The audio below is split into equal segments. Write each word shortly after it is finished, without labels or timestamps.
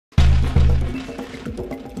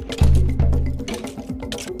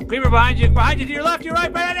Creeper behind you, to your left, your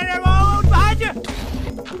right, behind you.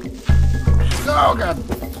 Oh god.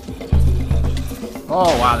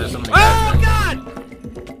 Oh wow, there's so many guys. Oh god!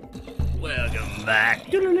 Welcome back.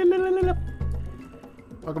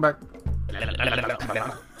 Welcome back.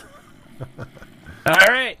 All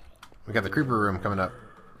right. We got the creeper room coming up.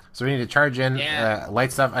 So we need to charge in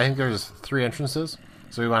light stuff. I think there's 3 entrances.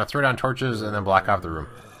 So we want to throw down torches and then block off the room.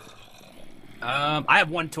 I have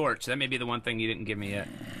 1 torch. That may be the one thing you didn't give me yet.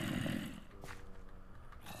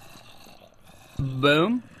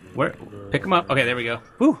 Boom. Where? Pick them up. Okay, there we go.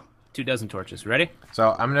 Woo. 2 dozen torches. Ready?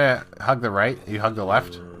 So I'm gonna hug the right. You hug the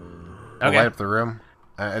left. We'll Okay. light up the room.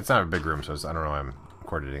 It's not a big room, so I don't know why I'm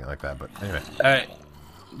coordinating it like that. But anyway. All right.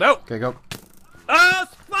 Go. Okay, go. Oh,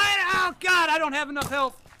 spider! Oh God, I don't have enough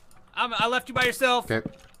health. I left you by yourself. Okay.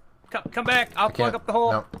 Come back. I'll plug up the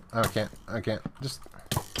hole. No, I can't. I can't. Just.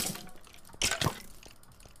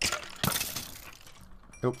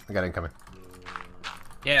 Oop, I got incoming.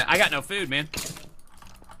 Yeah, I got no food, man.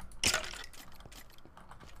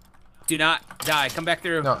 Do not die. Come back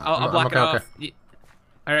through. No, I'll I'm block okay, it off. okay.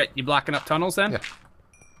 All right, you blocking up tunnels then? Yeah.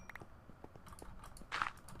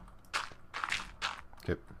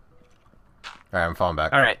 Okay. All right, I'm falling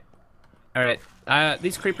back. All right. All right.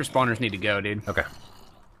 These creeper spawners need to go, dude. Okay.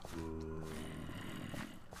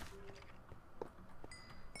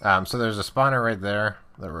 So there's a spawner right there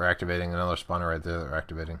that we're activating, another spawner right there that we're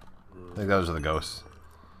activating. I think those are the ghosts.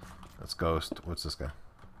 That's ghost. What's this guy?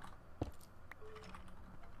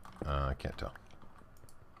 I can't tell.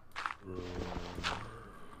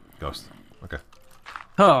 Ghost. Okay.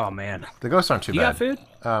 Oh man. The ghosts aren't too You bad. got food?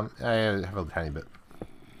 I have a tiny bit.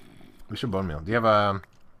 We should bone meal. Do you have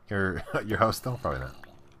your house still? Probably not.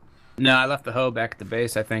 No, I left the hoe back at the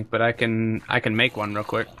base, I think, but I can make one real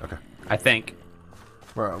quick. Okay. I think.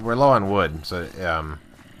 We're low on wood, so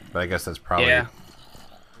but I guess that's probably Yeah.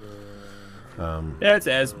 That's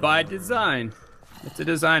as by design. It's a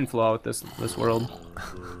design flaw with this world.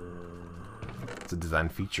 it's a design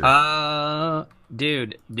feature.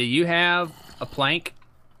 Dude, do you have a plank?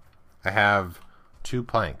 I have 2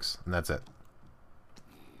 planks, and that's it.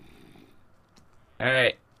 All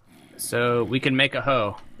right. So we can make a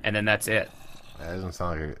hoe, and then that's it. That doesn't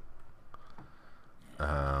sound like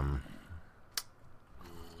a...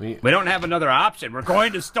 We don't have another option. We're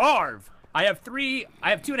going to starve. I have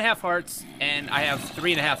 2.5 hearts, and I have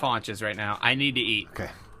 3.5 haunches right now. I need to eat. Okay.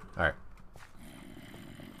 All right.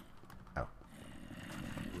 Oh.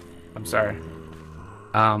 I'm sorry.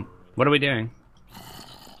 What are we doing?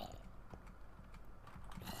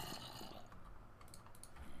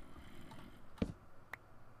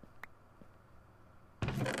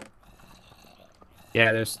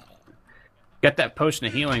 Yeah, there's... Got that potion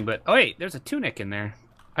of healing, but... Oh, wait, there's a tunic in there.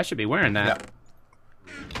 I should be wearing that. Yeah.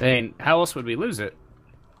 Dang, how else would we lose it?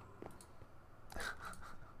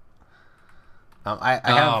 I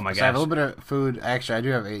have, oh my so I have a gosh. little bit of food. Actually, I do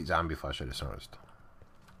have 8 zombie flesh. I just noticed.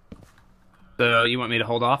 So you want me to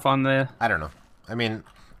hold off on the... I don't know. I mean,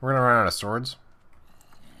 we're gonna run out of swords.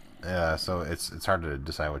 So it's hard to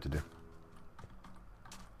decide what to do.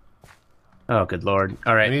 Oh, good lord.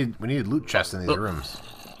 All right. We need loot chests in these rooms.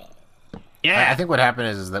 Yeah. I think what happened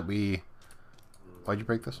is that we... Why'd you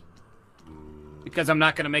break this? Because I'm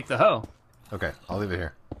not going to make the hoe. Okay, I'll leave it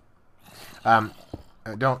here. Don't...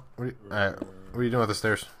 What are you doing with the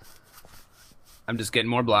stairs? I'm just getting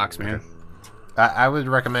more blocks, man. Okay. I would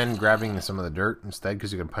recommend grabbing some of the dirt instead,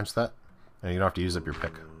 because you can punch that, and you don't have to use up your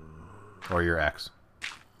pick. Or your axe.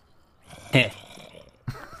 I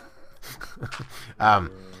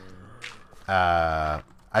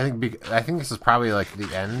think this is probably like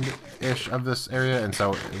the end-ish of this area, and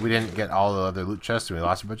so we didn't get all the other loot chests, and we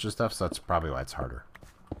lost a bunch of stuff, so that's probably why it's harder.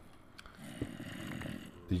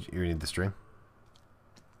 Did you need the string?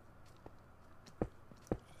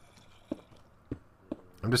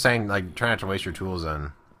 I'm just saying, like, try not to waste your tools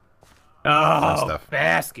on stuff.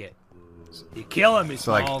 Basket. You're killing me,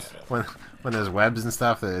 So, like, Smalls. when there's webs and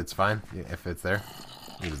stuff, it's fine. If it's there,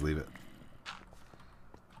 you just leave it.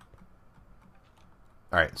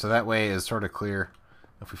 Alright, so that way is sort of clear.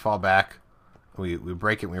 If we fall back, we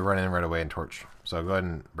break it, and we run in right away and torch. So go ahead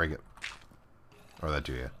and break it. Or that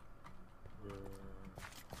too, yeah.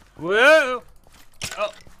 Whoa!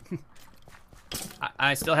 Oh.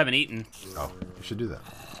 I still haven't eaten. Oh, you should do that.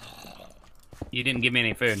 You didn't give me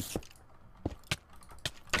any food.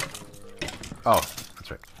 Oh,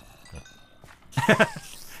 that's right.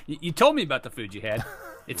 You told me about the food you had.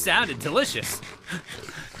 It sounded delicious.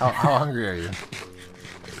 How hungry are you?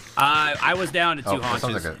 I was down to 2 That haunches.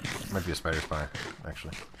 sounds like might be a spider spawner,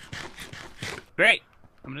 actually. Great.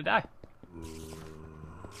 I'm gonna die.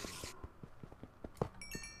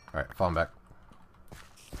 Alright, falling back.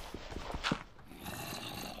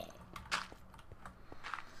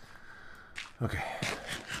 Okay.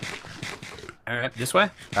 Alright, this way?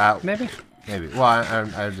 Maybe? Maybe. Well,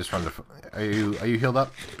 I just wanted to... Are you healed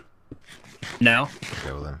up? No.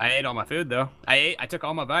 Okay, well then. I ate all my food, though. I took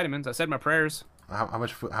all my vitamins. I said my prayers. How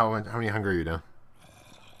much food, how many hunger are you doing?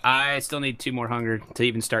 I still need 2 more hunger to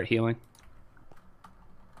even start healing.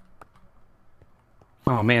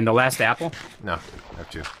 Oh, man, the last apple? No, I have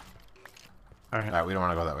 2. Alright. We don't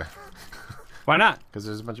want to go that way. Why not? Because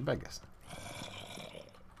there's a bunch of bad guys.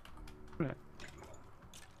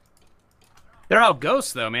 They're all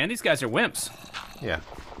ghosts, though, man. These guys are wimps. Yeah.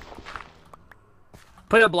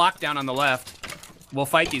 Put a block down on the left. We'll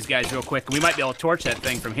fight these guys real quick. We might be able to torch that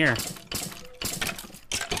thing from here.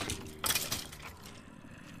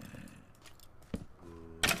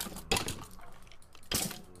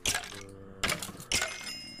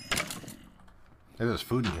 Maybe there's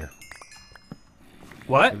food in here.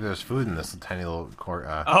 What? Maybe there's food in this tiny little court.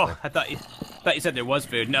 Oh, thing. I thought you said there was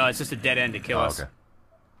food. No, it's just a dead end to kill us. Okay.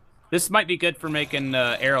 This might be good for making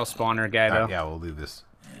arrow spawner guy, though. Yeah, we'll leave this.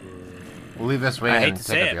 We'll leave this way. I hate and to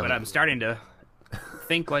take say out it, the but other. I'm starting to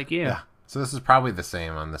think like you. Yeah. So this is probably the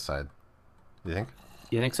same on this side. Do you think?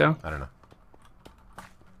 You think so? I don't know.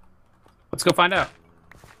 Let's go find out.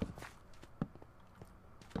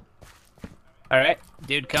 All right,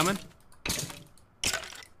 dude coming.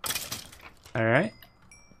 All right.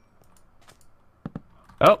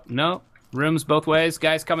 Oh, no. Rooms both ways.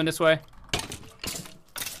 Guys coming this way.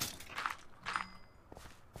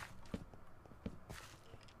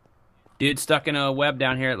 Dude stuck in a web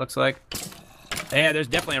down here, it looks like. Yeah, there's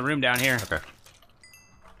definitely a room down here. Okay.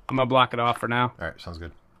 I'm gonna block it off for now. All right, sounds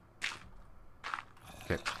good.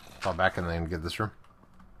 Okay, fall back and then get this room.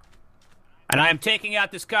 And I am taking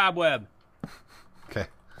out this cobweb. Okay.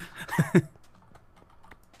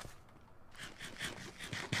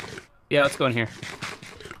 Yeah, let's go in here.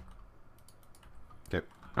 Okay.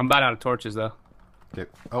 I'm about out of torches, though.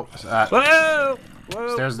 Okay. Oh, Whoa!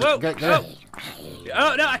 Whoa! stairs. Whoa! Get Whoa!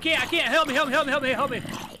 Oh, no, I can't. Help me.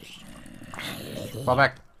 Fall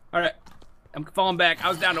back. All right. I'm falling back. I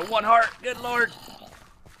was down to 1 heart. Good Lord.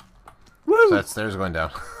 Woo! So that stairs going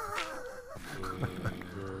down.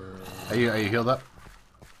 Are you healed up?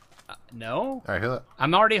 No. All right, heal up.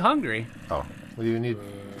 I'm already hungry. Oh, what do you need?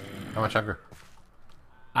 How much hunger?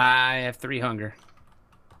 I have 3 hunger.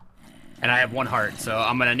 And I have 1 heart, so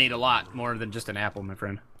I'm going to need a lot more than just an apple, my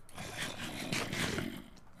friend.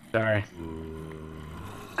 Sorry.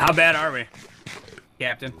 How bad are we,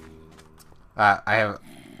 Captain? I have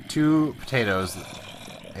 2 potatoes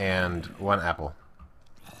and 1 apple.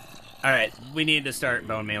 All right, we need to start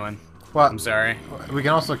bone mealing. Well, I'm sorry. We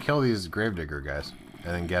can also kill these gravedigger guys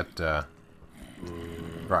and then get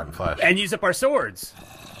rotten flesh. And use up our swords.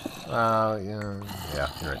 Yeah, you're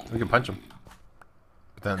right. We can punch them.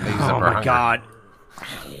 But then they use up Oh our my hunger. God.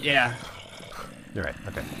 Yeah. You're right.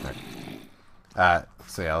 Okay. All right.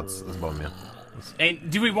 So yeah, let's bone meal.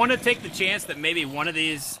 And do we want to take the chance that maybe one of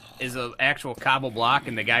these is an actual cobble block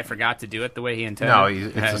and the guy forgot to do it the way he intended? No,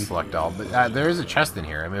 it's a select all. But there is a chest in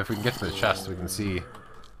here. I mean, if we can get to the chest, we can see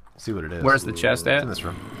what it is. Where's the chest It's at? in this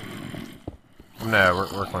room. I'm gonna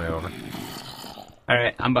work my way over. All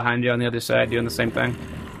right, I'm behind you on the other side doing the same thing.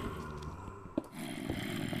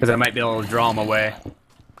 Because I might be able to draw them away.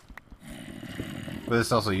 But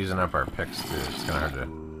it's also using up our picks too. It's kind of hard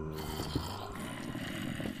to.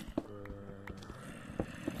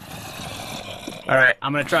 All right,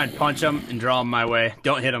 I'm going to try and punch them and draw them my way.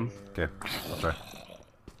 Don't hit them. Okay, I'll try.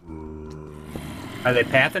 Are they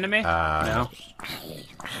pathing to me? No.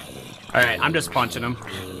 All right, I'm just punching them.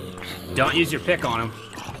 Don't use your pick on them.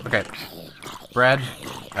 Okay. Bread,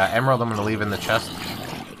 emerald. I'm gonna leave in the chest.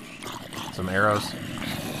 Some arrows.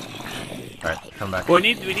 All right, come back. Well,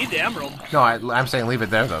 we need the emerald. No, I'm saying leave it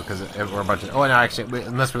there though, because we're a bunch of. Oh no, actually,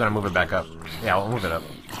 unless we're gonna move it back up. Yeah, we'll move it up.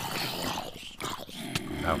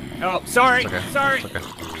 Oh. Oh, sorry. Okay. Sorry. It's okay.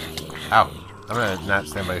 Ow. I'm gonna not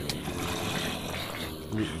stand by.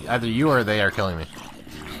 Either you or they are killing me.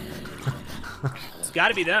 It's got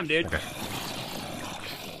to be them, dude. Okay.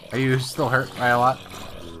 Are you still hurt by a lot?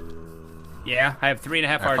 Yeah, I have 3.5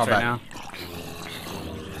 Alright, hearts fall right back. now.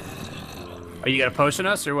 Are you gonna potion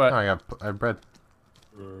us or what? No, I have bread.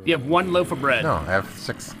 You have 1 loaf of bread. No, I have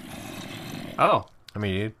 6. Oh. I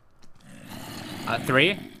mean, you.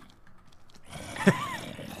 3?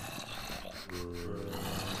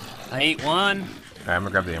 I ate 1. Alright, I'm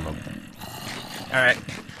gonna grab the emerald. All right.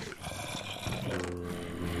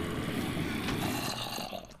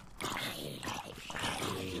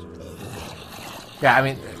 Yeah, I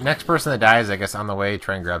mean, next person that dies, I guess, on the way,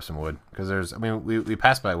 try and grab some wood. Because there's, I mean, we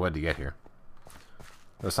passed by wood to get here.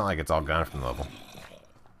 It's not like it's all gone from the level.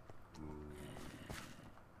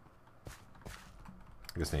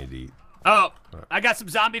 I guess I need to eat. Oh, I got some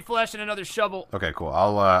zombie flesh and another shovel. Okay, cool.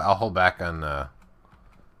 I'll hold back on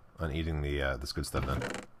eating this good stuff then.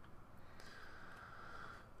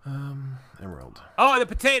 Emerald. Oh, the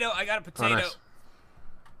potato! I got a potato. Oh, nice.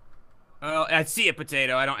 Oh, I see a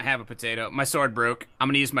potato. I don't have a potato. My sword broke. I'm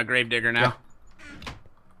gonna use my gravedigger now. Yeah.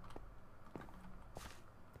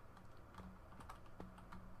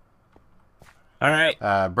 All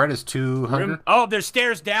right. Bread is 2 hunger. Oh, there's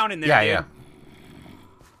stairs down in there. Yeah, dude. yeah.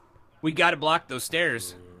 We gotta block those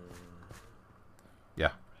stairs. Yeah.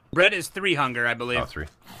 Bread is 3 hunger, I believe. Oh, 3.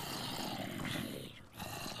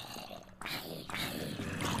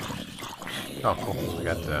 Oh, cool. I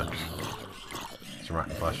got some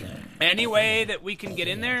rotten flesh. Any way that we can get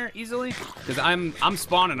in there easily? Because I'm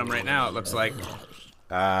spawning them right now. It looks like.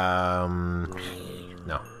 No.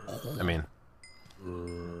 I mean,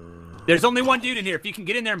 there's only one dude in here. If you can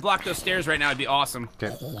get in there and block those stairs right now, it'd be awesome.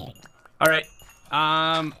 okay. All right.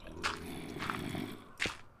 All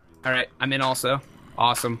right. I'm in also.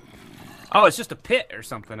 Awesome. Oh, it's just a pit or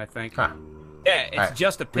something, I think. Huh. Yeah, it's right.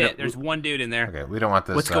 just a pit. There's one dude in there. Okay, we don't want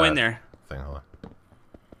this. Let's go in there. Thing. Hold on.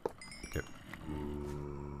 Okay.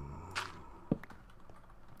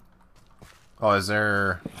 Oh, is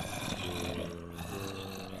there?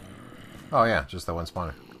 Oh yeah, just that one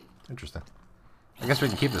spawner. Interesting. I guess we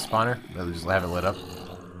can keep the spawner. Maybe just have it lit up.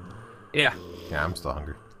 Yeah. Yeah, I'm still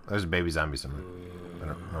hungry. There's a baby zombie somewhere. I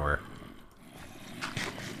don't know where.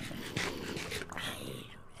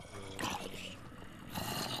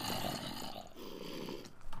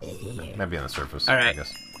 Maybe on the surface. All right. I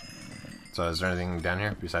guess. So, is there anything down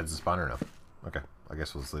here besides the spawner? No. Okay. I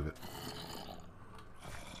guess we'll just leave it.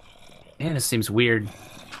 Man, this seems weird.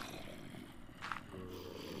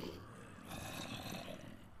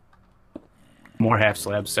 More half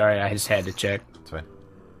slabs. Sorry, I just had to check. It's fine.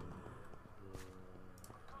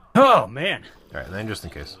 Oh man. All right, and then just in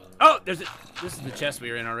case. Oh, this is the chest we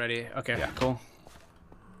were in already. Okay, Yeah. cool.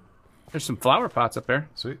 There's some flower pots up there.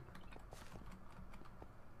 Sweet.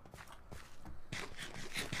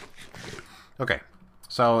 Okay,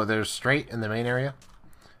 so there's straight in the main area,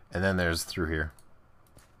 and then there's through here.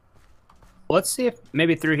 Let's see if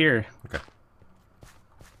maybe through here. Okay.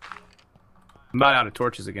 I'm about out of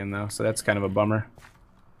torches again though, so that's kind of a bummer.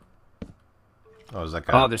 Oh, is that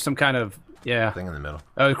kind Oh, of there's some kind of thing in the middle?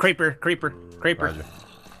 Oh, creeper. Roger.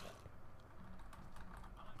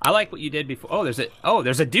 I like what you did before. Oh,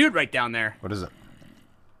 there's a dude right down there. What is it?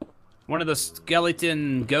 One of the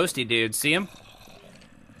skeleton ghosty dudes. See him?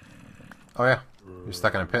 Oh yeah, you're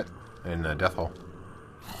stuck in a pit in a death hole.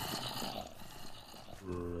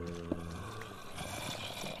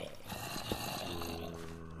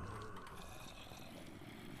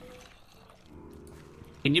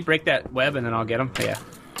 Can you break that web and then I'll get him? Yeah.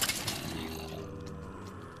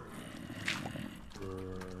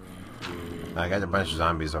 I got a bunch of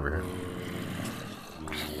zombies over here.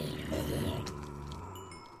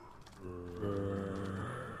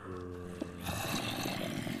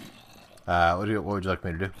 What would you like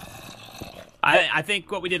me to do? I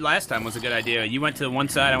think what we did last time was a good idea. You went to one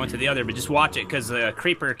side, I went to the other, but just watch it because the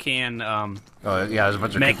creeper can. Oh yeah, there's a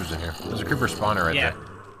bunch of creepers in here. There's a creeper spawner right there.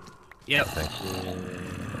 Yep. I think.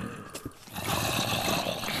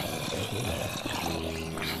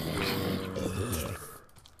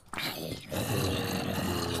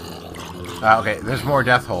 Okay, there's more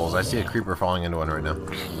death holes. I see a creeper falling into one right now.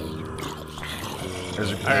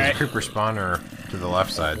 There's a creeper spawner to the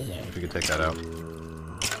left side. If you could take that out.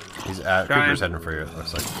 He's creeper's heading for you, it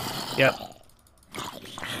looks like. Yep.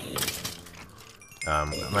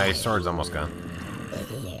 My sword's almost gone.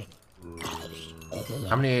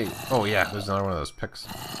 How many? Oh yeah, there's another one of those picks.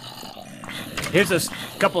 Here's a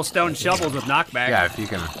couple stone shovels with knockback. Yeah, if you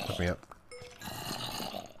can hook me up.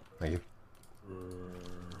 Thank you.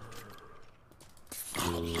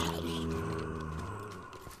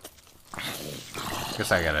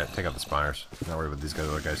 Guess I gotta take out the spawners. Not worry about these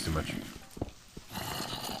other guys too much.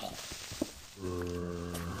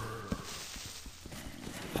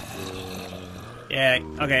 Yeah,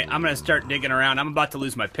 okay, I'm gonna start digging around. I'm about to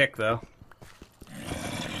lose my pick, though.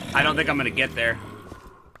 I don't think I'm gonna get there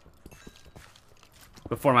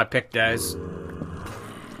before my pick dies.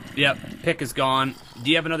 Yep, pick is gone. Do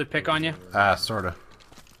you have another pick on you? Sorta.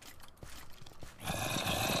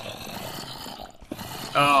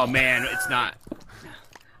 Oh, man, it's not.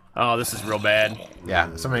 Oh, this is real bad.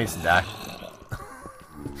 Yeah, somebody needs to die.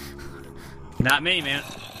 Not me, man.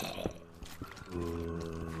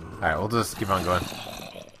 Alright, we'll just keep on going.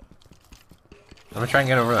 I'm gonna try and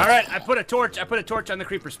get over there. Alright, I put a torch on the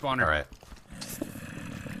creeper spawner. Alright.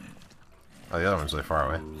 Oh, the other one's really far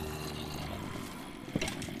away.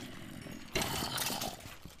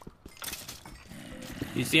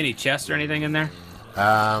 You see any chests or anything in there?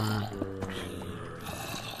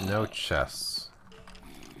 No chests.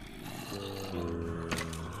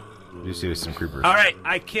 You see some creepers. Alright,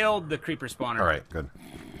 I killed the creeper spawner. Alright, good.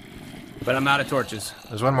 But I'm out of torches.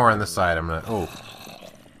 There's one more on this side. I'm gonna. Oh,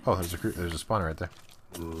 there's a spawner right there.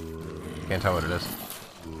 Can't tell what it is,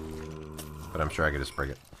 but I'm sure I could just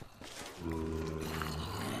break it.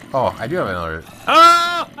 Oh, I do have another.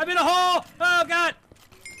 Oh, I'm in a hole! Oh God!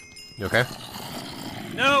 You okay?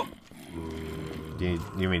 No. Do you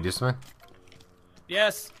need me to do something?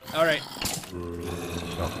 Yes. All right.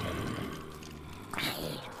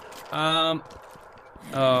 Oh.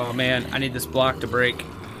 Oh man, I need this block to break.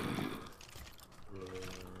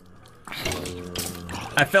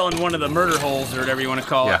 I fell in one of the murder holes, or whatever you want to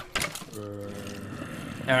call it.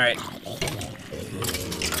 All right.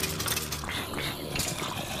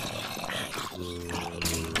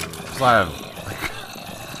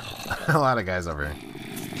 There's a lot of guys over here.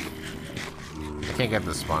 I can't get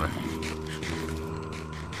this spawner.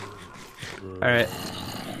 All right.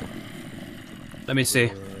 Let me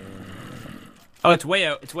see. Oh, it's way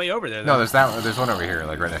out. It's way over there. Though. No, there's one over here,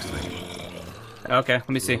 like right next to me. Okay, let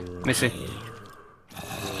me see. Let me see.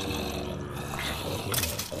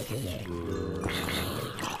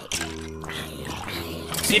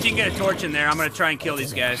 See if you can get a torch in there. I'm gonna try and kill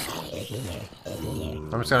these guys.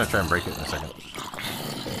 I'm just gonna try and break it in a second.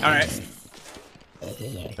 Alright.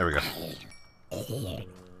 There we go.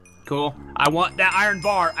 Cool. I want that iron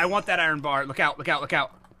bar. I want that iron bar. Look out, look out, look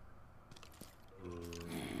out.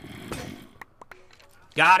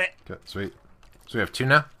 Got it. Good, sweet. So we have 2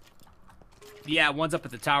 now? Yeah, one's up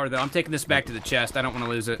at the tower, though. I'm taking this back to the chest. I don't want to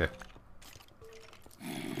lose it. Okay.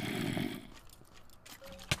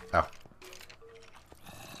 Oh.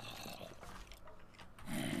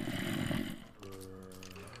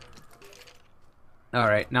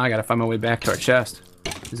 Alright, now I gotta find my way back to our chest.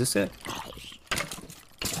 Is this it?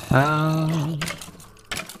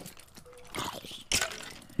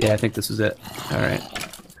 Yeah, I think this is it. Alright.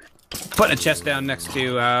 Putting a chest down next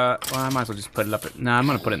to, well, I might as well just put it up at, nah, I'm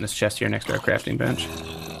gonna put it in this chest here next to our crafting bench.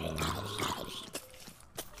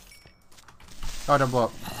 Oh, don't blow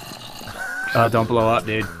up. Oh, don't blow up,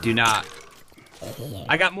 dude. Do not.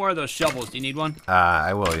 I got more of those shovels. Do you need one?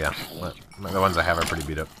 I will, yeah. The ones I have are pretty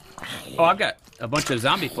beat up. Oh, I've got a bunch of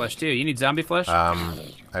zombie flesh, too. You need zombie flesh?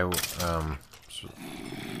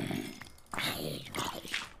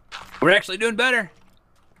 We're actually doing better.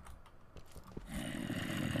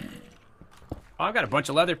 Oh, I've got a bunch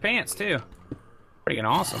of leather pants, too. Freaking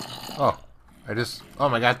awesome. Oh, oh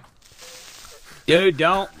my god. Dude,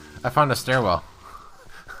 don't. I found a stairwell.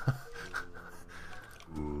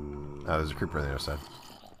 Oh, there's a creeper on the other side.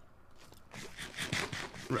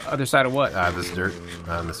 Other side of what? This dirt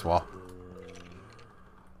on this wall.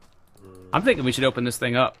 I'm thinking we should open this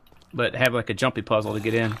thing up, but have like a jumpy puzzle to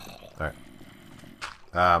get in. Alright.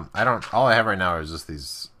 All I have right now is just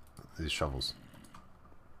these shovels.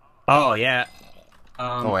 Oh, yeah.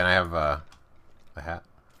 Oh, and I have a hat.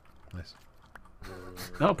 Nice.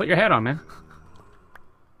 No, put your hat on, man.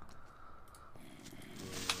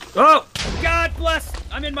 Oh, God bless!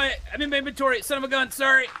 I'm in my inventory, son of a gun.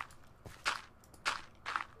 Sorry.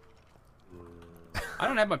 I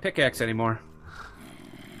don't have my pickaxe anymore.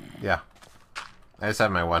 Yeah. I just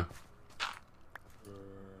have my one.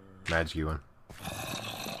 Magic one.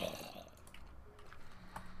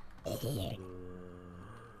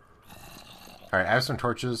 Alright, I have some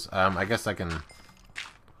torches. I guess I can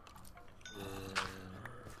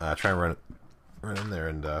try and run in there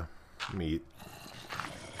and meet.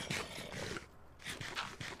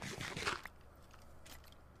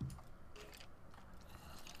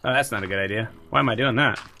 Oh, that's not a good idea. Why am I doing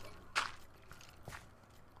that?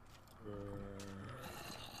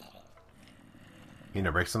 You need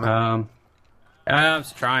to break something? I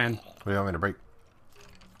was trying. What do you want me to break?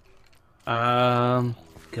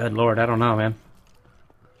 Good lord, I don't know, man.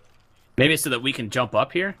 Maybe so that we can jump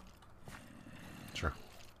up here? Sure.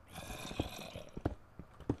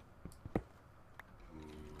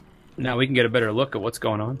 Now we can get a better look at what's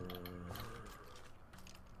going on.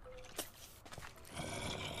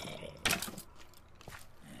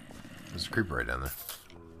 There's a creeper right down there.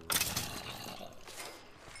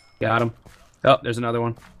 Got him. Oh, there's another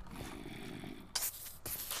one.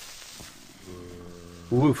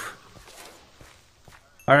 Woof.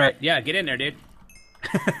 Alright, yeah, get in there, dude.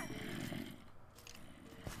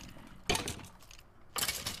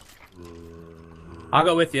 I'll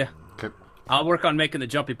go with you. Okay. I'll work on making the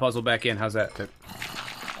jumpy puzzle back in. How's that? Okay.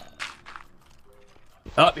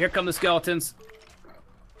 Oh, here come the skeletons.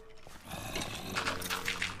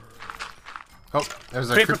 Oh, there's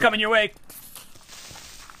a Creeper coming your way.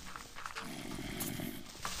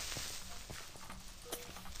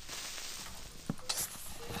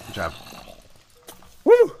 Good job.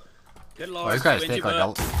 Woo! Good lord. Well, these guys take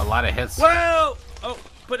like a lot of hits. Whoa! Oh,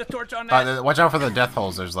 put a torch on that. Watch out for the death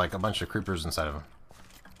holes. There's like a bunch of creepers inside of them.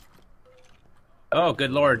 Oh,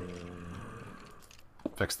 good lord.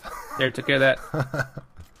 Fix them. There, took care of that.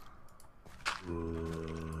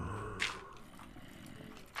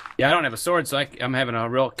 Yeah, I don't have a sword, so I'm having a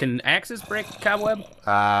real... Can axes break cobweb?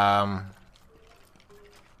 I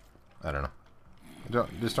don't know.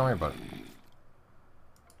 Just don't worry about it.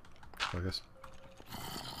 I guess.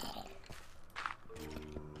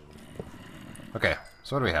 Okay,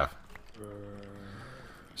 so what do we have?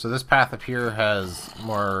 So this path up here has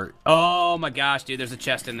more... Oh my gosh, dude, there's a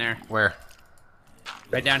chest in there. Where?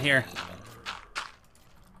 Right down here.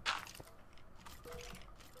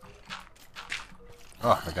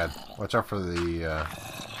 Oh my god. Watch out for the,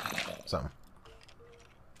 something.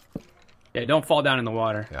 Yeah, don't fall down in the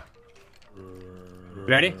water. Yeah.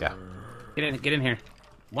 Ready? Yeah. Get in here.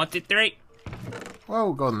 1, 2, 3.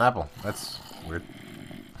 Whoa, golden apple. That's weird.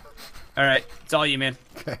 Alright, it's all you, man.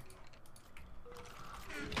 Okay.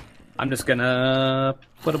 I'm just gonna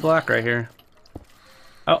put a block right here.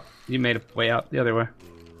 Oh, you made a way out the other way.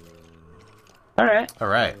 Alright.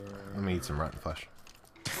 Alright. Let me eat some rotten flesh.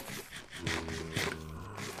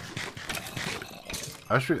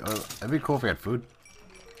 It'd be cool if we had food.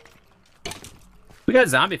 We got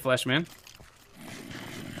zombie flesh, man.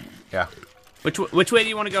 Yeah. Which way do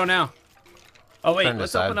you want to go now? Oh wait, let's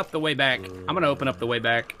decide. open up the way back. I'm gonna open up the way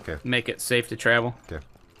back. Okay. Make it safe to travel. Okay.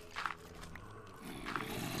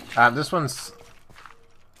 This one's...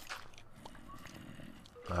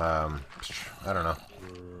 I don't know.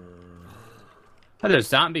 Oh, there's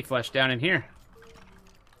zombie flesh down in here.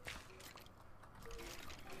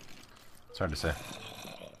 It's hard to say.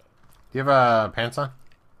 Do you have pants on?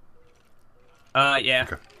 Yeah.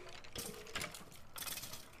 Okay.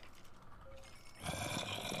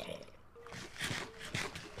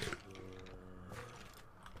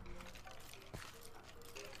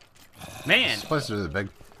 Man. This place is really big.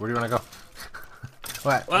 Where do you want to go?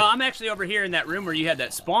 What? Well, I'm actually over here in that room where you had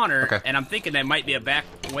that spawner, Okay. and I'm thinking there might be a back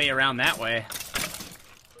way around that way.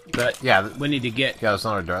 But Yeah. we need to get... Yeah, there's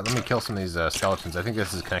another door. Let me kill some of these skeletons. I think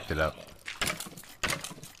this is connected up.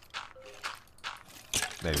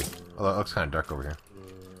 Maybe. Although it looks kind of dark over here.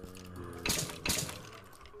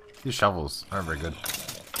 These shovels aren't very good.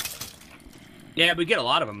 Yeah, we get a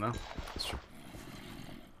lot of them, though. That's true.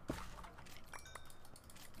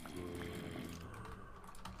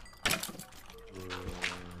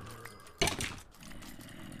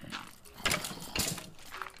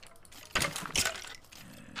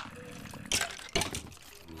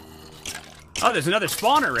 Oh, there's another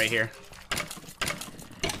spawner right here.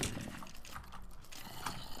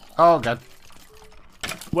 Oh, God.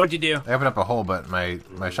 What'd you do? I opened up a hole, but my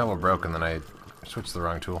shovel broke, and then I switched the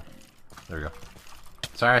wrong tool. There we go.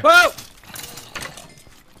 Sorry. Whoa!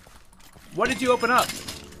 What did you open up?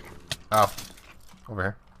 Oh. Over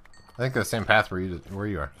here. I think the same path where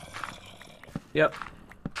you are. Yep.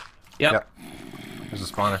 Yep. There's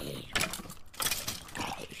a spawner.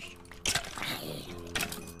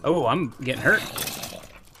 Oh, I'm getting hurt.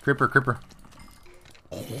 Creeper.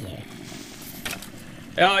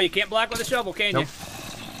 Oh, you can't block with a shovel, can Nope. you?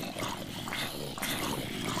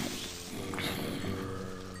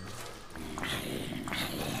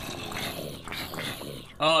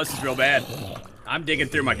 Oh, this is real bad. I'm digging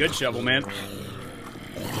through my good shovel, man.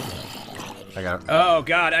 I got it. Oh,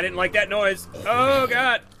 God, I didn't like that noise. Oh,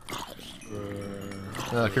 God.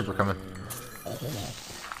 Another creeper coming.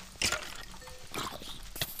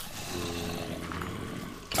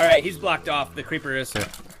 All right, he's blocked off. The creeper is. Okay.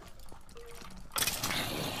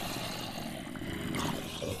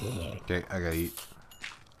 Okay, I gotta eat.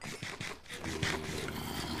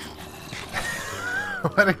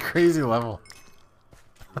 What a crazy level.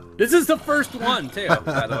 This is the first one, too,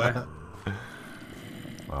 by the way.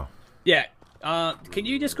 Wow. Yeah. Can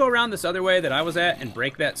you just go around this other way that I was at and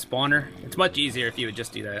break that spawner? It's much easier if you would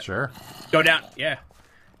just do that. Sure. Go down. Yeah.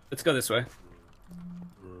 Let's go this way.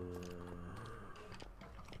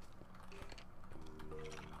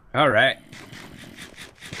 All right.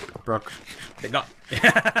 Broke. They got.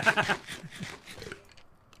 I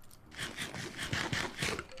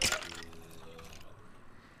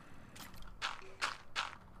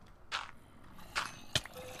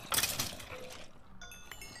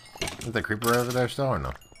think the creeper over there still, or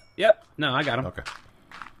no? Yep. No, I got him. Okay.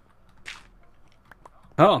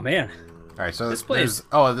 Oh man. All right, so this place.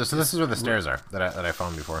 Oh, so this is where the stairs are that I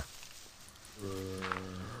found before.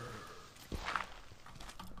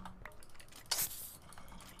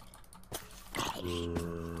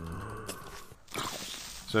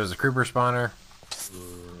 So there's a creeper spawner,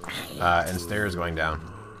 and stairs going down.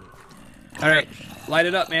 All right, light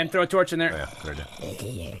it up, man. Throw a torch in there. Oh, yeah, good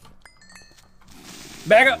idea.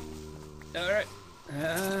 Back up. All right.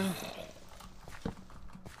 I'm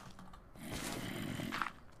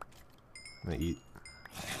gonna eat.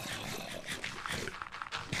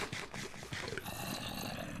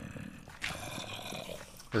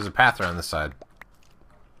 There's a path around this side.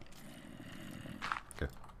 Okay.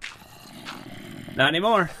 Not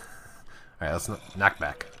anymore. Alright, let's knock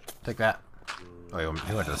back. Take that. Oh, he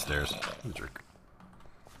went to the stairs. What a jerk.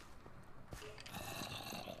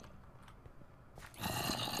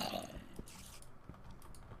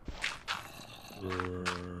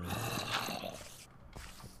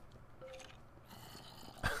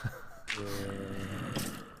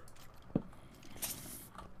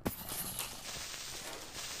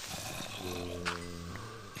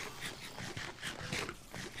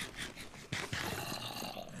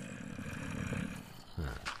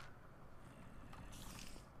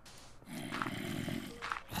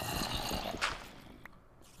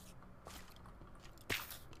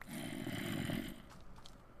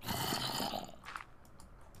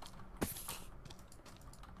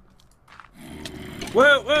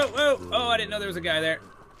 Whoa, whoa, whoa! Oh, I didn't know there was a guy there.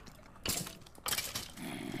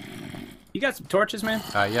 You got some torches, man?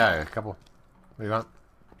 Yeah, a couple. What do you want?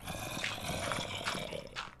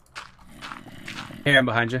 Here, I'm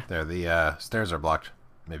behind you. There, the stairs are blocked.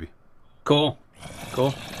 Maybe. Cool.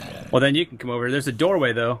 Cool. Well, then you can come over. There's a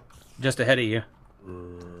doorway, though, just ahead of you.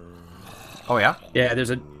 Oh, yeah? Yeah,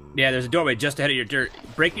 there's a doorway just ahead of your dirt.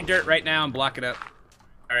 Break your dirt right now and block it up.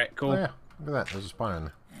 All right, cool. Oh, yeah. Look at that. There's a spawner in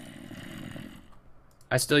there.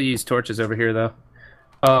 I still use torches over here, though.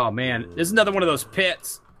 Oh, man. This is another one of those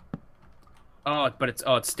pits. Oh, but it's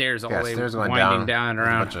stairs all the way stairs going winding down and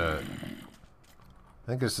around. I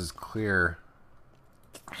think this is clear.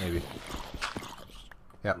 Maybe.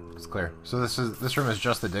 Yep, it's clear. So this room is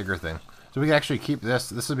just the digger thing. So we can actually keep this.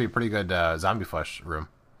 This would be a pretty good zombie flesh room.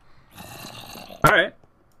 All right.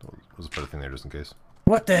 We'll just put a thing there just in case.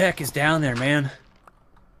 What the heck is down there, man?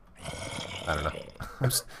 I don't know.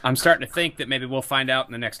 I'm starting to think that maybe we'll find out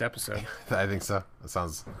in the next episode. I think so. That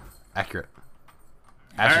sounds accurate.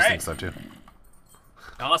 Ashes thinks so too.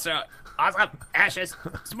 Awesome. Ashes.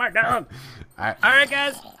 Smart dog. All right,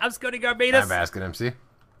 guys. I'm Scoti Garbidis. I'm BasketMC.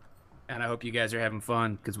 And I hope you guys are having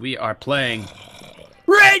fun because we are playing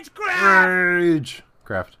Ragecraft.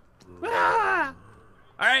 Ragecraft. Ah!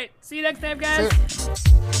 All right. See you next time, guys. See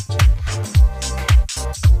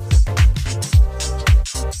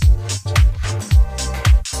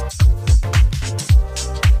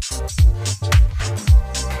ya.